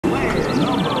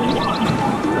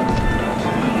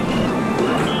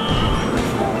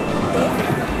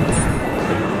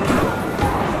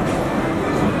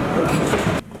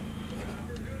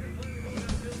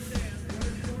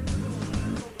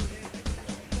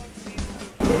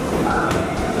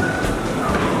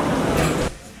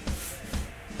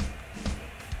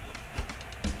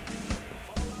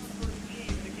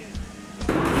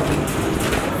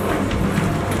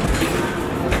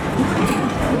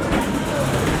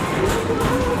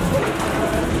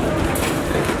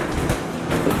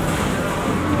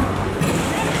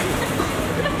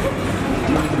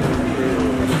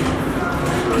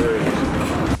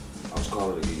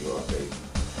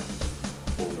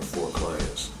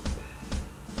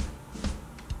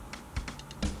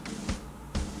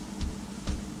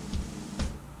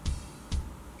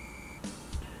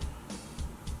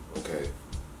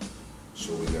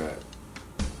So we got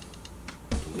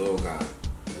the little guy,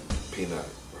 Peanut,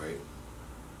 right?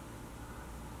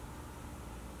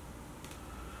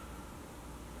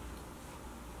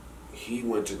 He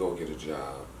went to go get a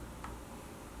job,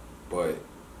 but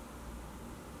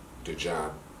the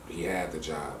job, he had the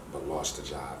job, but lost the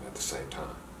job at the same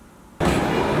time. And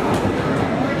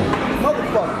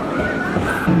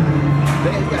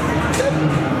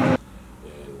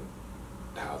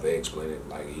how they explain it,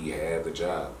 like he had the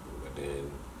job, but then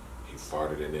he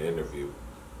farted in the interview.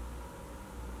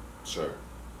 Sir.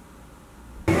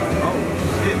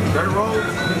 Oh, shit, dirt road?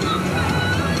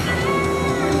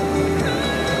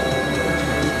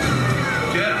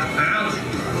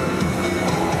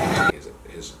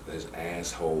 His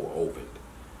asshole opened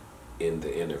in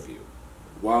the interview.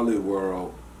 Wally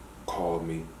World called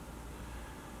me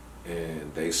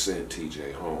and they sent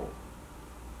TJ home.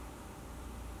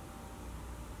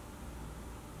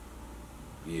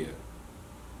 Yeah.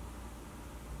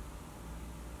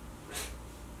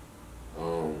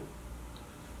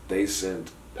 They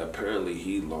sent, apparently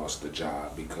he lost the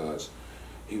job because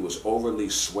he was overly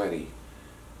sweaty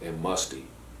and musty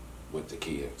with the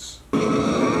kids.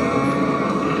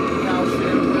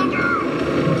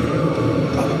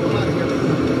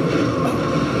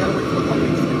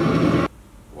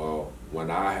 Well,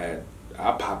 when I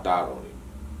popped out on him,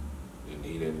 and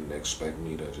he didn't expect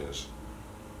me to just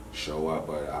show up,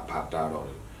 but I popped out on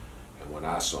him. And when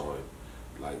I saw him,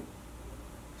 like,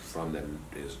 from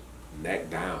his neck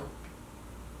down,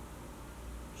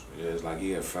 so it's like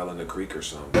he had fell in the creek or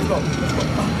something. Let's go.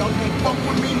 Y'all can't fuck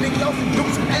with me, nigga. Y'all some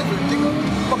dukes and hazard, nigga.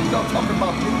 Fuck y'all talking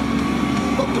about, nigga.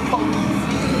 Fuck the police.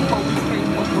 Police can't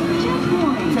fuck with me.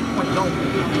 Checkpoint don't.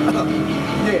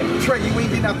 Yeah, Trey, you ain't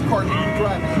getting out the car, nigga. You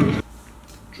driving.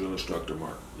 Drill instructor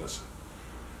Mark, listen.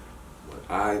 When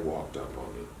I walked up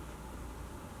on him,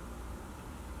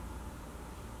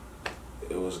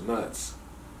 it was nuts.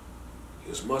 He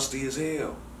was musty as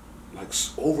hell, like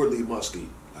overly musty.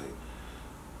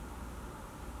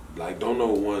 Like don't know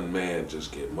one man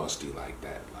just get musty like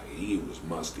that. Like he was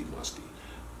musty,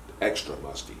 extra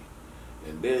musty,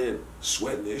 and then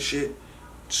sweating this shit,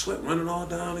 sweat running all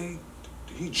down.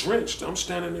 He drenched. I'm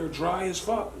standing there dry as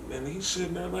fuck, and he's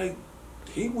sitting there like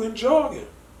he went jogging.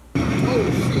 Oh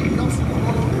shit! Y'all see what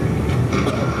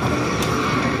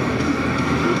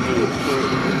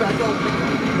back up.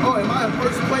 Oh, am I in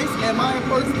first place? Am I in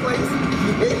first place?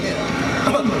 Yeah.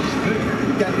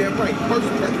 Goddamn right, first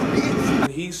place, bitch.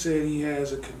 He said he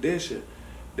has a condition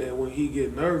that when he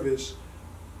get nervous,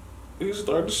 he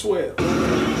start to sweat.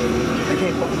 I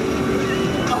can't fuck with you.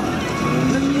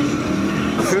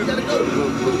 You gotta go.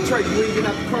 Trey, you ain't getting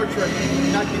out the car, Trey.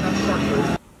 You're not getting out the car,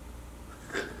 Trey.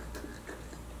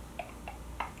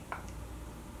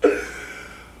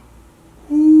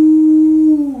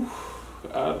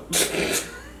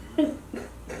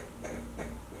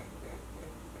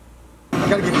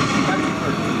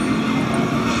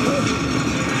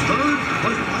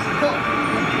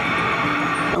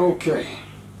 Okay.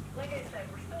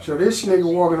 So this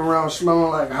nigga walking around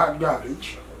smelling like hot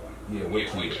garbage. Yeah,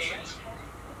 with kids.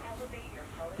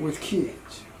 With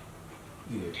kids.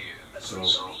 Yeah. So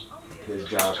his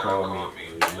job called me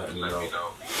and let me know.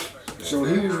 So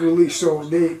he was released. So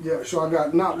so I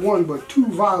got not one but two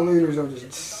violators of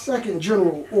the second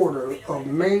general order of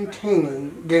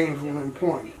maintaining gainful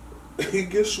employment.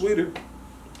 It gets sweeter.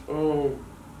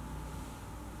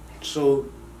 So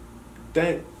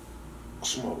dank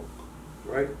smoke,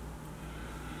 right?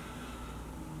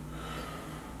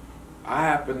 I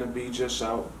happened to be just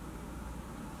out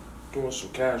doing some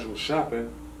casual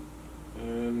shopping,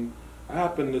 and I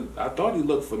thought he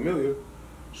looked familiar,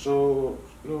 so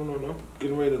no, I'm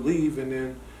getting ready to leave, and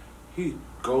then he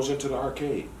goes into the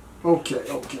arcade. Okay,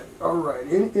 all right.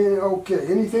 Okay,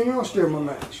 anything else there, my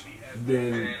man?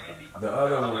 Then the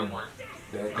other one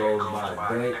that goes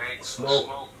by dank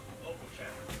smoke.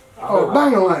 Oh,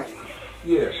 Dang-a-lang.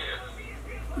 Yeah.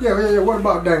 Yeah. What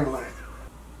about Dang-a-lang?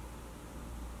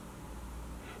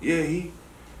 Yeah, he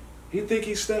think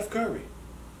he's Steph Curry.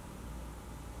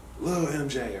 Lil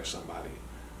MJ or somebody.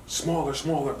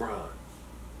 Smaller Bron.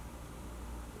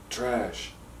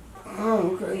 Trash.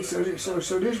 Oh, okay. So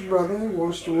this brother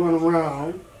wants to run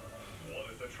around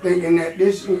thinking that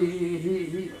this what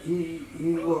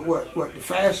the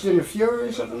Fast and the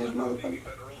Furious up in this motherfucker.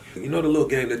 You know the little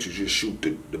game that you just shoot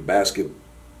the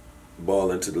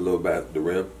basketball into the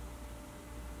rim?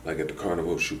 Like at the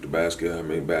carnival, shoot the basket. I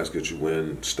mean, basket, you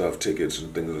win stuff, tickets,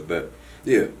 and things like that.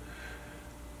 Yeah.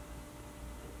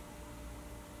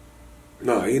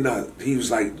 No, he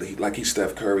was like he's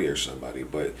Steph Curry or somebody,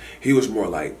 but he was more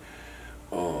like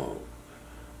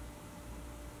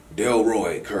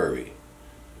Delroy Curry,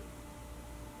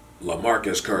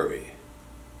 LaMarcus Curry.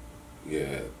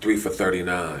 Yeah, 3 for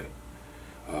 39,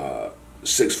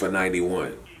 6 for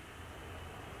 91.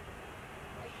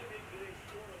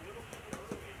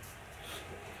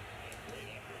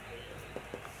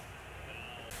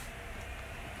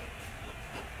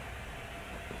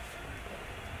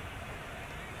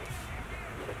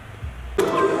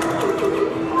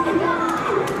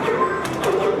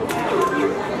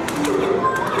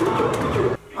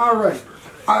 All right,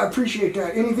 I appreciate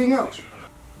that. Anything else?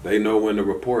 They know when to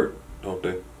report, don't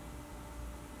they?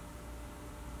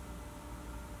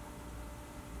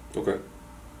 Okay.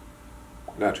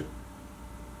 Got you.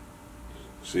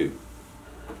 See you.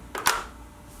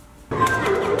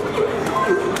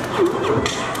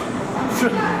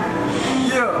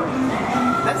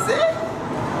 Yeah. That's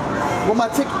it? What my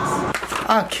tickets?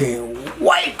 I can't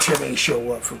wait till they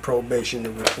show up for probation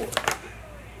to report.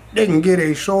 They can get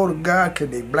a soul to God because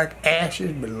they black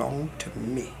ashes belong to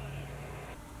me.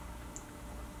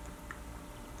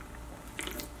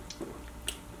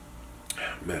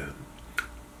 Man.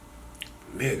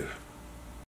 Nigga.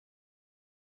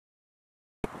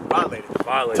 Violated.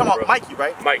 Violated, Talking bro. about Mikey,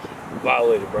 right? Mikey.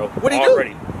 Violated, bro. What'd he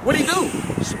Already. do? What'd he do?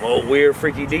 Some old weird,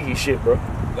 freaky, deaky shit, bro.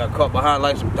 Got caught behind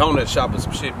like some donut shop or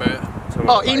some shit, man.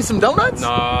 Oh, eating some donuts?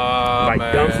 Nah, Like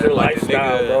man. dumpster Like the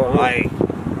lifestyle, nigga, bro. Like,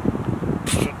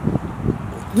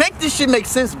 Make this shit make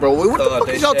sense, bro. What the fuck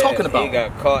they is y'all said talking about? He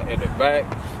got caught in the back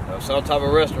of some type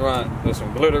of restaurant with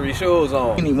some glittery shoes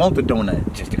on. He didn't want the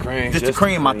donut. Just the cream. Just the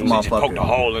cream out the Just motherfucker. poked a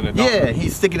hole in the donut. Yeah,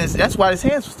 he's sticking his. That's why his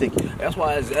hands were sticky. That's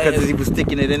why his Because ass. he was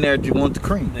sticking it in there to want the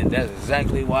cream. And that's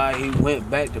exactly why he went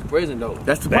back to prison, though.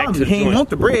 That's the Back problem. to the He didn't joint. want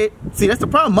the bread. See, that's the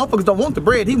problem. Motherfuckers don't want the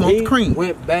bread. He wants He the cream.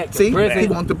 went back to See, prison. he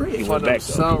want the bread. He went wanted them back,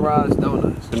 though. Sunrise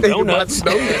Donuts. Them donuts. If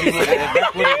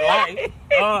that's what he like.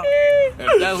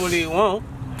 If that's what he want.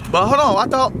 But hold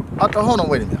on,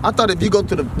 wait a minute. I thought if you go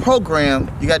to the program,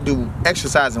 you got to do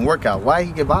exercise and workout. Why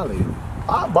he get violated?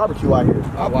 I'll barbecue out here.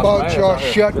 How about y'all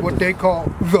shut what they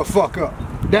call the fuck up?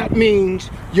 That means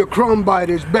your crumb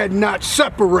biters better not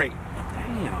separate.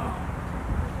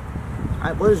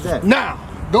 What is that? Now,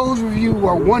 those of you who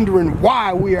are wondering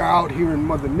why we are out here in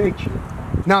Mother Nature,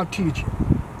 now teacher,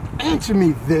 answer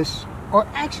me this, or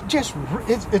actually just,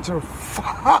 it's a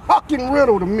fucking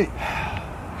riddle to me.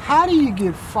 How do you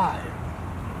get fired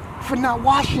for not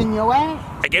washing your ass?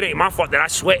 Like, it ain't my fault that I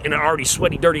sweat in an already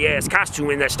sweaty, dirty ass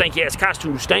costume, and that stanky ass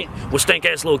costume stank with stank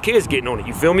ass little kids getting on it.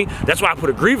 You feel me? That's why I put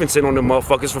a grievance in on them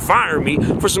motherfuckers for firing me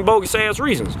for some bogus ass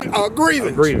reasons. A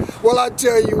grievance. A grievance. Well, I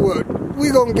tell you what,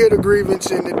 we gonna get a grievance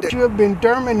in today. You have been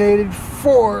terminated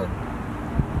for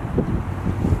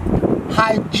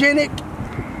hygienic,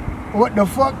 what the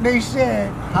fuck they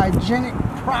said, hygienic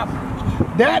properties.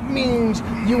 That means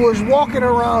you was walking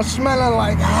around smelling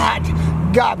like hot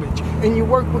garbage, and you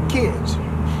work with kids.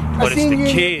 But it's the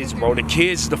kids, bro. The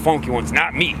kids is the funky ones,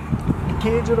 not me. The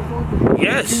kids are the funky ones.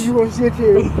 Yes. You gonna sit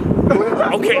here?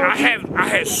 Okay, I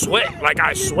had sweat, like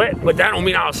I sweat, but that don't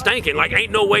mean I was stinking. Like,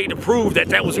 ain't no way to prove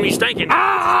that was me stinking.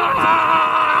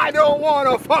 I don't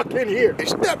wanna fucking hear.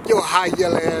 Step your high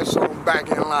yellow ass on back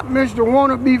in line. Mr.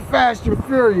 Wanna Be Fast and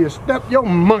Furious, step your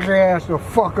monkey ass the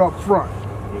fuck up front.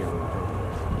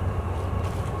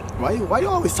 Why you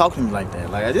always talking to me like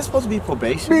that? Like, is this supposed to be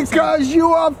probation? Because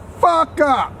you a fuck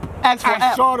up. Ask for I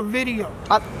app. saw the video.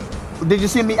 Did you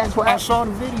see me ask for I app? saw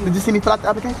the video. Did you see me fill out the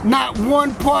application? Not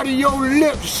one part of your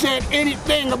lips said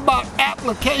anything about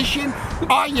application.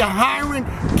 Are you hiring?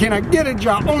 Can I get a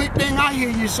job? Only thing I hear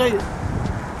you say is,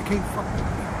 I can't fuck with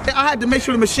you. I had to make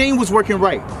sure the machine was working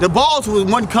right. The balls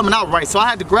wasn't coming out right, so I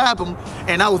had to grab them,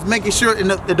 and I was making sure,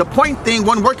 and the point thing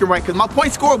wasn't working right, because my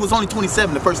point score was only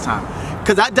 27 the first time.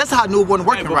 Because that's how I knew it wasn't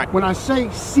working right. When I say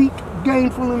seek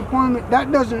gainful employment,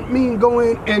 that doesn't mean go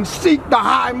in and seek the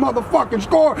high motherfucking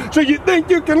score so you think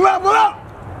you can level up.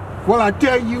 Well, I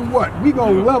tell you what, we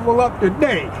gonna level up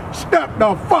today. Step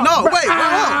the fuck No, back. wait,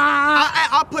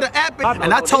 I put an app in,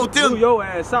 and I told them. Blew your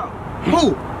ass out.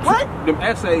 Who? What? Them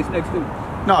essays next to me.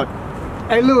 No.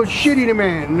 Hey, little shitty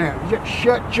man now. Just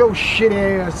shut your shit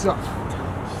ass up.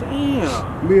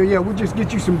 Damn. Yeah, we'll just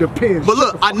get you some Depends. But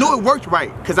look, I knew it worked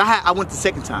right because I went the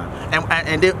second time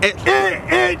and then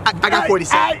I got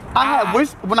 47. I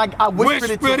whispered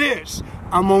it to this.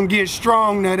 I'm gonna get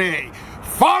strong today.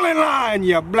 Fall in line,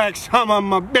 you black son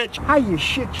of a bitch. How you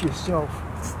shit yourself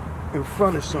in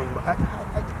front of somebody?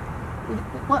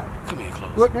 What? Come in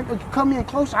close. Look, come in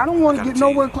close. I don't want to get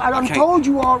nowhere close. I done told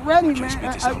you already,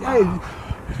 man. Hey,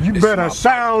 you better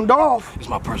sound off. It's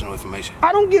my personal information.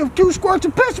 I don't give two squirts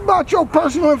of piss about your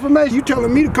personal information. You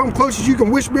telling me to come close as you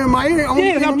can whisper in my ear?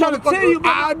 Yeah, I'm trying to tell you.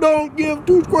 I don't give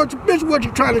two squirts of piss what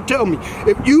you trying to tell me.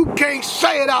 If you can't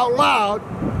say it out loud,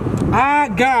 I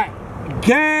got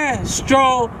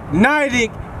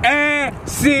gastronitic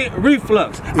acid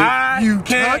reflux. I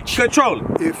can't control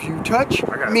it. If you touch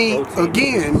me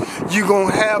again, you're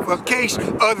going to have a case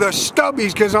of the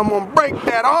stubbies because I'm going to break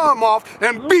that arm off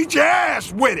and beat your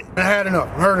ass with it. I had enough.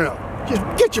 Heard enough. Just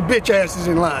get your bitch asses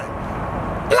in line.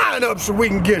 Line up so we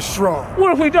can get strong.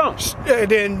 What if we don't?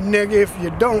 Then, nigga, if you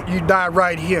don't, you die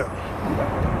right here.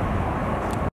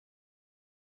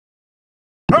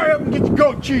 Hurry up and get your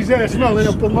goat cheese ass smelling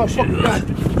up the motherfucking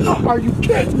goddamn. Are you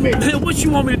kidding me? Man, what you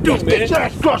want me to do, man? Get your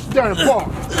ass crushed down the bar.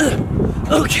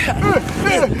 Okay.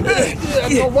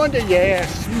 No wonder your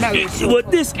ass smelling so. Well,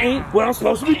 this ain't what I'm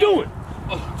supposed to be doing.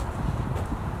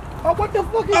 Oh, what the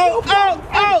fuck is shit!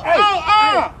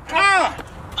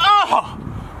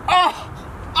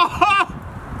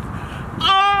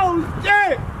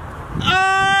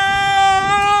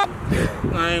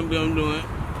 I ain't gonna do it.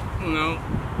 No.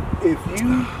 If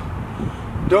you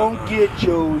don't get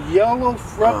your yellow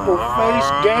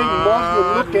freckle-faced gang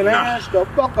Muslim looking ass the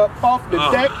fuck up off the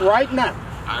deck right now.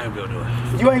 I ain't gonna do it.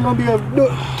 You ain't gonna be able to do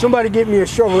it. Somebody get me a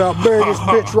shovel. I'll bury this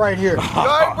bitch right here. You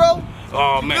alright, bro?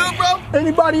 Oh, man. Good, bro?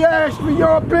 Anybody ask for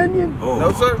your opinion? Oh.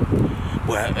 No, sir.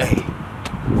 Well, hey.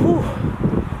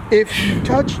 If you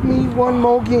touch me one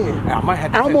more again, I might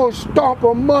have to I'm gonna stomp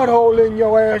a mud hole in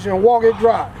your ass and walk it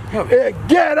dry.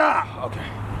 Get out! Okay.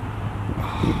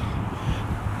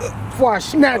 Before I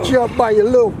snatch you up by your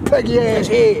little peggy ass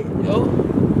head.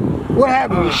 What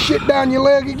happened? You shit down your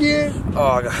leg again? Oh,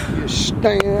 I got. You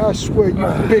stand, I swear you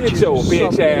bitches. Get your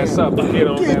bitch ass up and get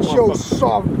on that Get your motherfucker.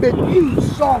 soft bitch, you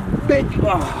soft bitch.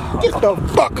 Get the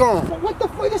fuck on. What the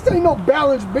fuck? This ain't no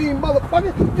balance beam,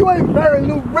 motherfucker. You ain't very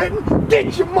Lou Retton.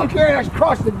 Get your monkey ass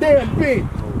across the damn beam.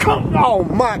 Come on, oh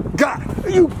my God.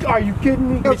 Are you kidding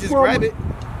me? Let me just grab it.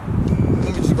 Let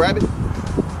me just grab it.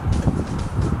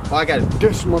 Oh, I got it.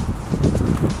 This one.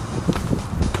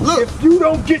 Look. If you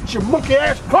don't get your monkey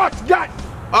ass caught, you got.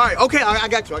 Alright, okay, I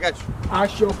got you. I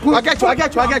shall put. I got you. I'm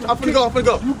finna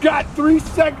go. You got 3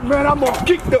 seconds, man. I'm gonna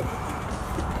kick the.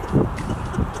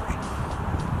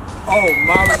 Oh,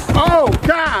 Molly. Oh,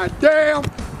 God damn.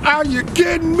 Are you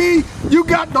kidding me? You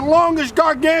got the longest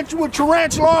gargantuan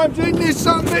tarantula arms in this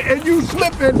something and you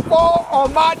slip and fall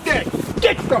on my deck.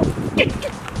 Get them.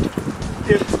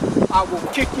 If I will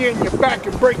kick you in your back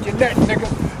and break your neck, nigga.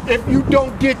 If you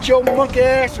don't get your monkey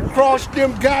ass across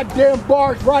them goddamn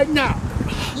bars right now,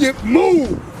 you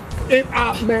move.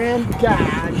 Man,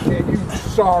 God, you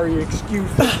sorry excuse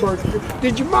for birth.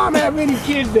 Did your mom have any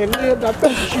kids that lived? I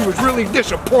bet she was really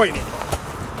disappointed.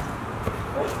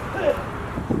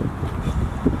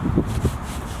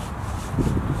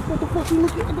 What the fuck you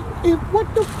looking at? What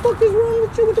the fuck is wrong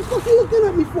with you? What the fuck you looking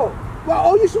at me for? Well, I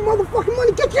owe you some motherfucking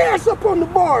money. Get your ass up on the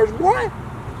bars, boy.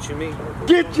 What you mean?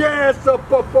 Get your ass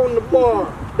up on the bar.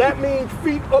 That means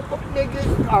feet up,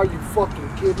 nigga. Are you fucking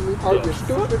kidding me? Are you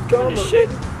stupid, dumb, or shit?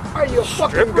 Are you a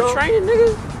fucking Stripper dumb? training,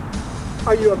 nigga?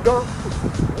 Are you a dumb?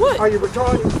 What? Are you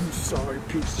retarded? You sorry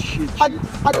piece of shit.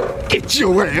 Get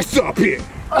your ass up here.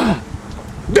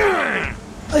 Damn!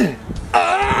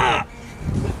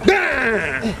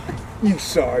 Damn! You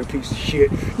sorry piece of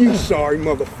shit. You sorry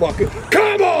motherfucker.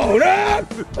 Come on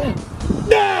up!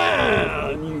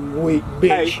 Down, you weak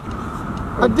bitch. Hey.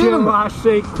 Until I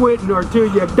say quitting or till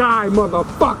you die,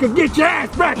 motherfucker. Get your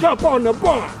ass back up on the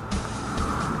bar.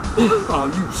 Oh,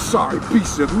 you sorry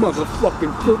piece of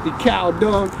motherfucking filthy cow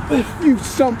dung. You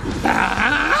some...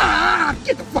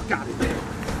 get the fuck out of here.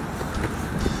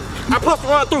 I'm supposed to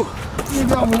run through.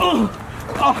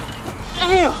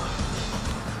 Damn.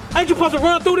 Ain't you supposed to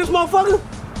run through this motherfucker?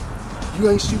 You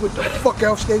ain't see what the fuck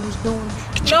else they was doing?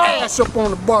 Get your ass up on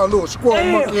the bar, little squirrel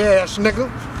monkey ass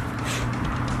nigga.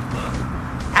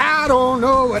 I don't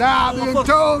know what I've been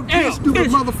told. This stupid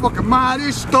motherfucker mind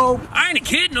is stove. I ain't a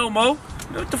kid no more.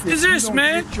 What the fuck is this,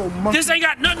 man? This ain't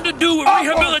got nothing to do with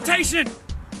rehabilitation.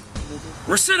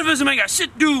 Recidivism ain't got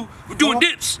shit to do with doing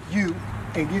dips. You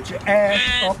and get your ass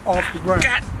up off the ground.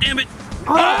 God damn it.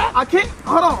 I can't.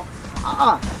 Hold on.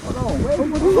 Hold on. Wait.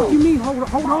 What the fuck you mean? Hold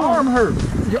on. My arm hurt.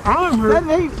 Your arm hurt?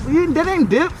 That ain't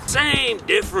dip. Same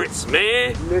difference,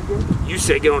 man. Nigga. You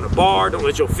say get on the bar, don't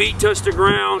let your feet touch the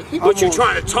ground, but you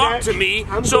trying to talk to me.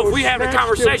 So if we having a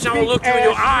conversation, I'm gonna look you in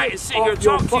your eye and sit here and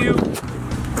talk to you.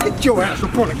 Get your ass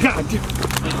up on the goddamn.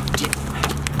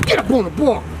 Get up on the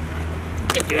bar.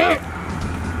 Get up.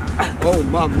 Oh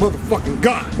my motherfucking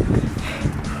God.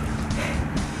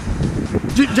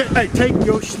 Hey, take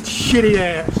your shitty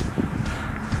ass.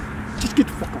 Just get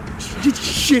the fuck on. Just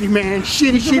shitty, man.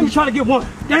 Shitty. Let me try to get one.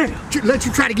 Damn. Let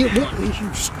you try to get one.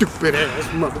 You stupid ass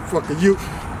motherfucker. You.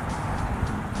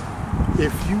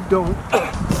 If you don't,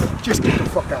 just get the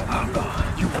fuck out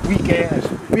of here. You weak ass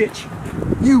bitch.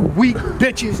 You weak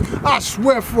bitches. I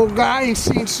swear for God, I ain't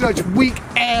seen such weak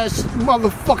ass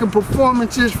motherfucking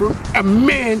performances from a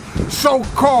man,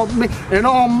 so-called men, in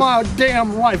all my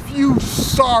damn life. You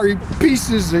sorry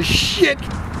pieces of shit.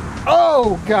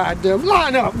 Oh, goddamn.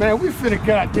 Line up, man. We finna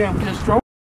goddamn get strong.